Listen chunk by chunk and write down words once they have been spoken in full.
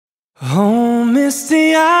Oh,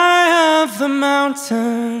 misty eye of the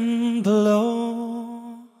mountain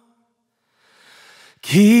below,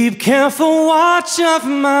 keep careful watch of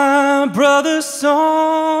my brother's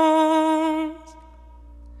songs.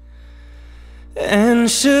 And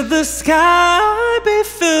should the sky be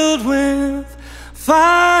filled with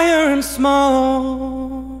fire and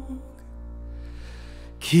smoke,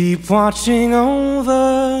 keep watching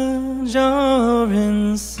over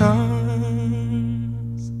Durin's sons.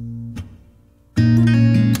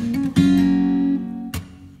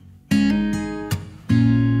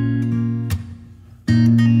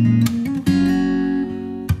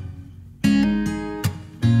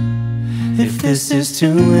 If this is to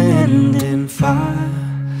end in fire,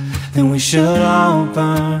 then we should all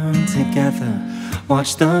burn together.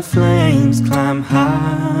 Watch the flames climb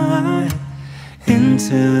high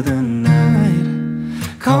into the night,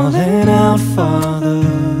 calling out, Father,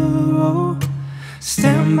 oh,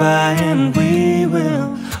 stand by and we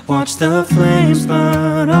will watch the flames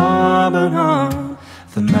burn auburn on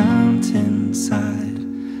the mountainside.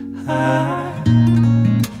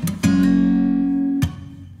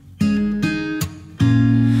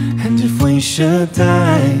 And if we should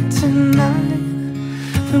die tonight,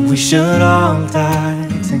 then we should all die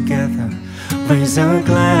together. Raise a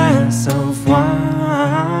glass of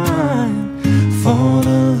wine for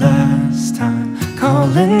the last time,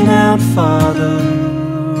 calling out, Father,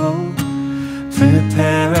 oh,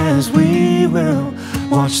 prepare as we will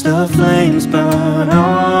watch the flames burn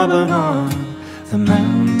auburn on the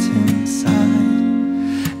mountainside.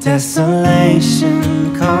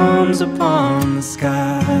 Desolation comes upon the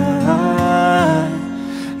sky.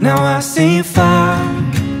 Now I see fire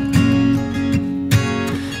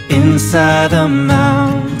inside the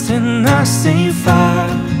mountain. I see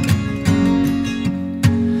fire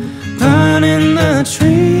burning the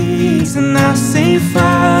trees, and I see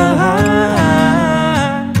fire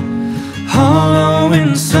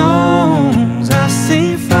hollowing souls. I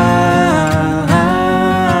see fire,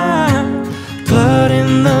 blood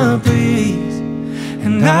in the breeze,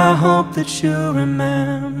 and I hope that you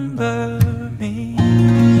remember me.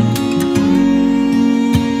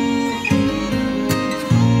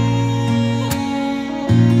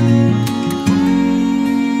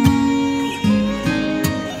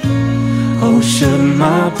 Oh, should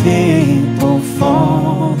my people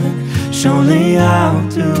fall, then surely I'll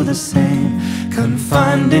do the same.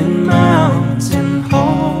 Confined in mountain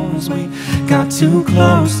halls, we got too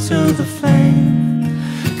close to the flame,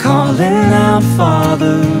 calling out,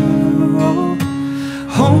 Father, oh,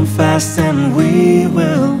 hold fast and we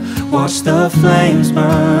will watch the flames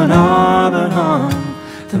burn auburn on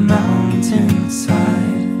the mountainside.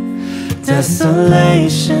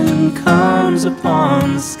 Desolation comes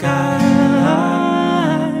upon the sky.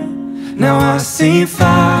 Now I see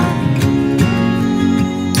fire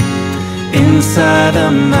inside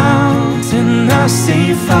the mountain. I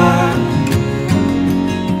see fire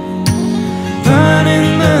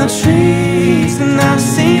burning the trees, and I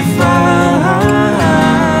see fire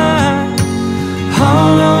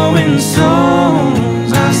hollowing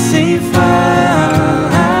souls. I see fire,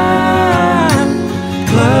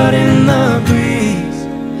 blood in the breeze,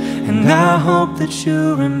 and I hope that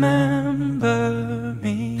you remember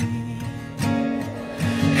me.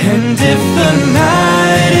 And if the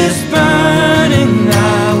night is burning,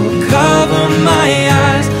 I will cover my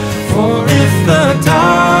eyes. For if the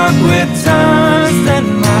dark returns, then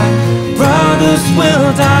my brothers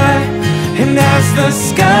will die. And as the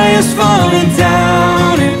sky is falling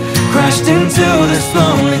down, it crashed into this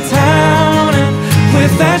lonely town, and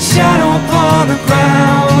with that shadow upon the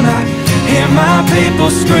ground, I hear my people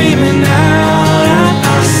screaming out.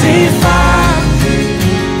 I see fire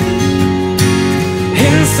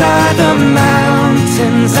inside the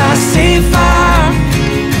mountains. I see fire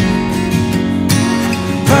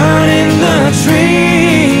burning the trees.